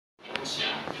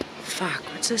Fuck,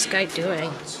 what's this guy doing?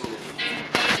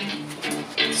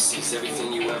 This is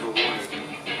everything you ever wanted.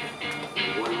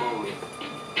 In one moment.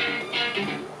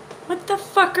 What the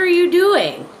fuck are you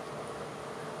doing?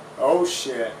 Oh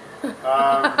shit.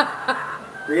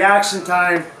 Reaction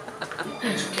time.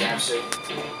 Capture.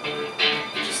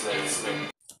 Just let it slip.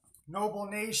 Noble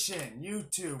Nation,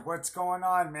 YouTube, what's going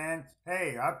on, man?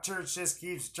 Hey, UpCHURCH just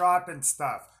keeps dropping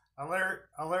stuff. Alert,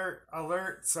 alert,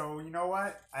 alert. So, you know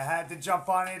what? I had to jump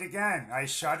on it again. I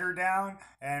shut her down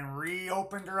and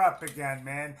reopened her up again,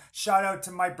 man. Shout out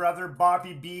to my brother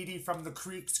Bobby Beatty from the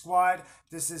Creek Squad.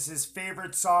 This is his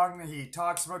favorite song. He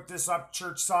talks about this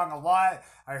UpCHURCH song a lot.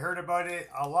 I heard about it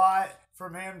a lot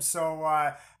from him.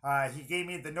 So he gave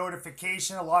me the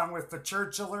notification along with the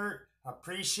church alert.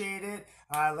 Appreciate it.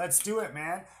 Let's do it,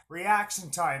 man. Reaction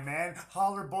time, man.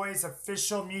 HOLLERBOYS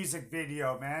official music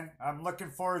video, man. I'm looking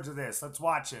forward to this. Let's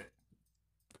watch it.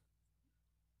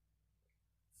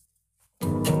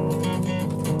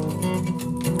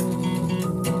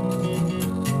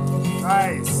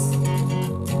 Nice.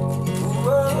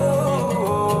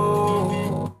 Whoa.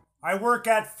 I work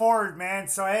at Ford, man,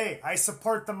 so hey, I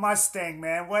support the Mustang,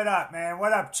 man. What up, man?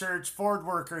 What up, church? Ford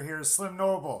worker here, Slim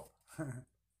Noble.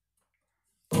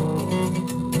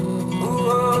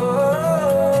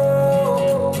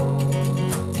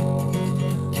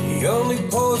 The only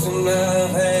poison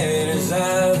I've had is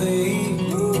ivy.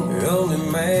 The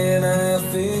only man I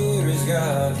fear is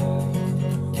God.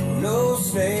 No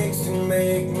snakes can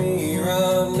make me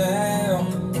run now,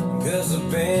 'cause I've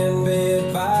been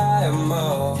bit by them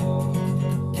all.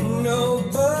 No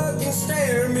bug can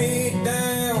stare me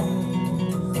down.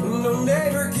 No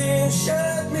neighbor can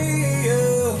shut me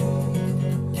up.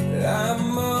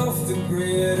 I'm off the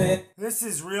grid and this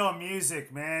is real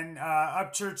music, man.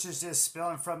 UpCHURCH is just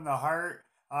spilling from the heart.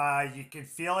 You can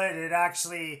feel it. It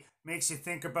actually makes you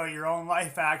think about your own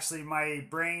life. Actually, my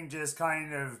brain just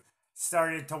kind of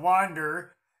started to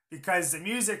wander because the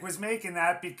music was making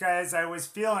that, because I was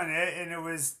feeling it and it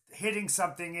was hitting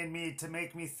something in me to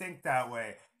make me think that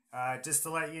way. Just to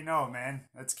let you know, man.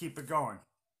 Let's keep it going.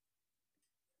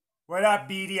 What up,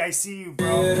 Beatty? I see you,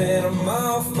 bro. and I'm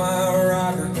off my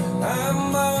rocker.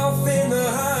 I'm off in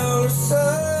the holler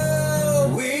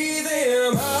sun. We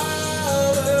them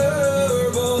holler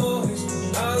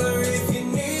boys. Holler if you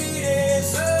needed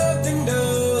something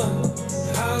done.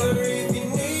 Holler if you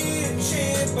need a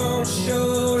chip on the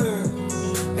shoulder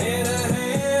and a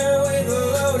hand with a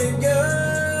loaded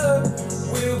gun.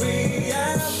 We'll be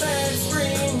out that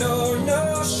screen door,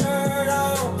 no shirt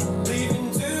on,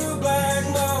 leaving two black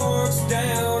marks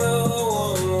down a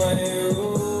one-way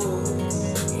road.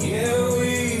 Yeah, we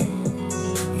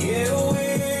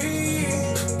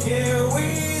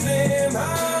them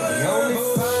holler. The only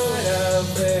fight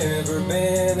I've ever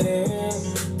been in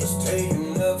was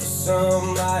taking up for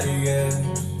somebody else.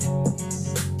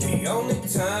 The only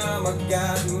time I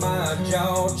got my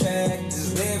jaw jacked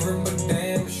is never, but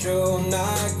damn sure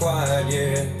not quite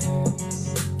yet.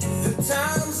 The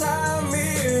times I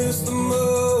miss the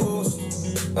most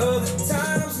are the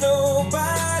times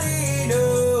nobody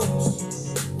knows.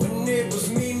 When it was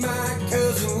me, my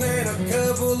cousin, and a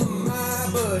couple of my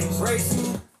buddies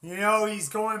racing. You know, he's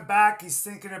going back. He's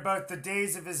thinking about the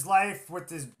days of his life with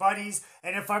his buddies.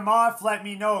 And if I'm off, let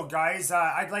me know, guys.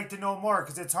 I'd like to know more,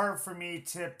 because it's hard for me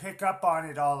to pick up on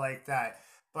it all like that.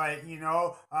 But, you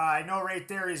know, I know right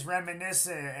there he's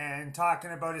reminiscing and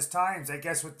talking about his times, I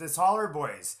guess, with this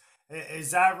HOLLERBOYS.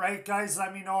 Is that right, guys?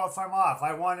 Let me know if I'm off.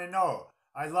 I want to know.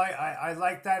 I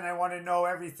like that, and I want to know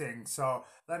everything. So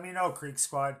let me know, Creek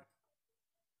Squad.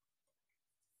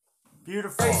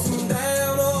 Beautiful. Racing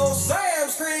down old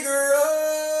Sam's Creek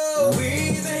Road.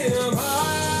 We them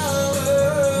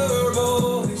holler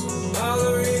boys.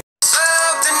 Holler if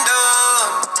something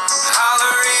done.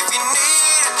 Holler if you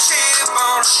need a chip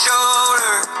on the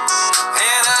shoulder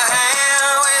and a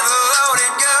hand with a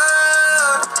loaded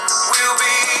gun. We'll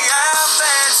be out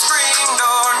that screen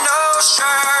door, no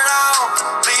shirt on,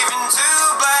 leaving two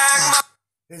black marks.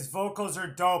 His vocals are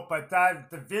dope, but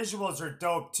the visuals are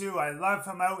dope too. I love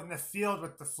him out in the field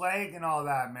with the flag and all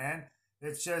that, man.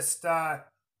 It's just,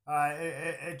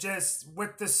 it just,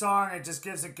 with the song, it just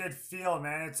gives a good feel,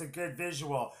 man. It's a good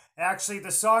visual. Actually,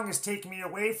 the song is taking me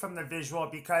away from the visual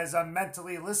because I'm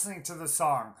mentally listening to the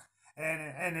song.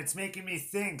 And it's making me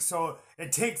think. So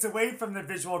it takes away from the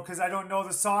visual because I don't know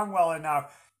the song well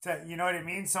enough to, you know what I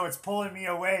mean? So it's pulling me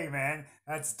away, man.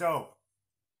 That's dope.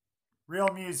 Real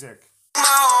music.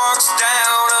 Marks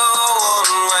down a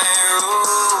one-way road.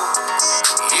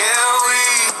 Yeah, we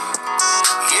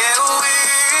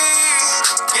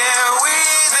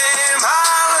them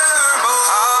holler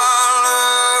boys.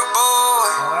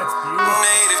 Oh, that's beautiful.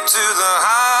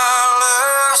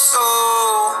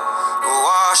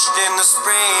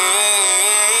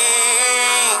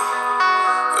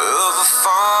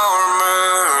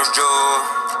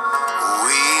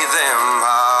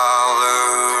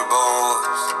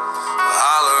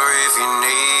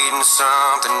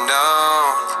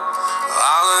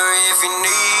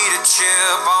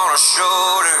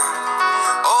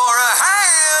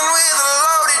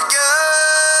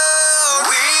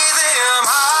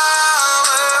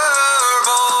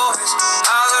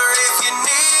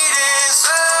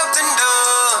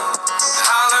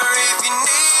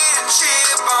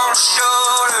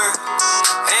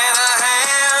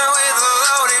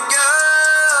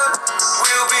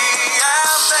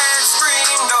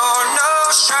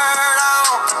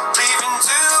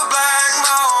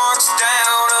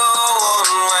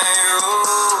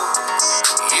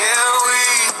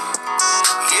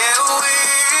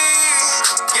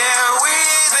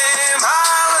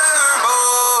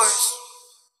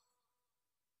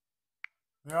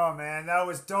 man. That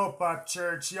was dope, Up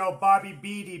Church. Yo, Bobby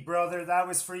Beatty, brother, that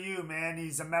was for you, man.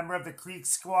 He's a member of the Creek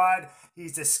Squad.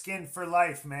 He's a skin for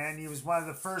life, man. He was one of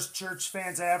the first church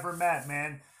fans I ever met,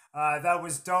 man. That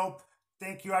was dope.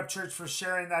 Thank you, Up Church, for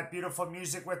sharing that beautiful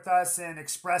music with us and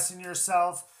expressing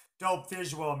yourself. Dope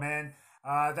visual, man.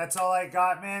 That's all I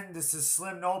got, man. This is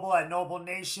Slim Noble at Noble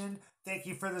Nation. Thank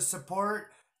you for the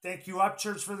support. Thank you, Up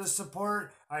Church, for the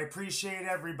support. I appreciate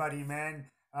everybody, man.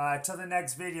 Till the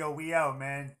next video, we out,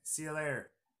 man. See you later.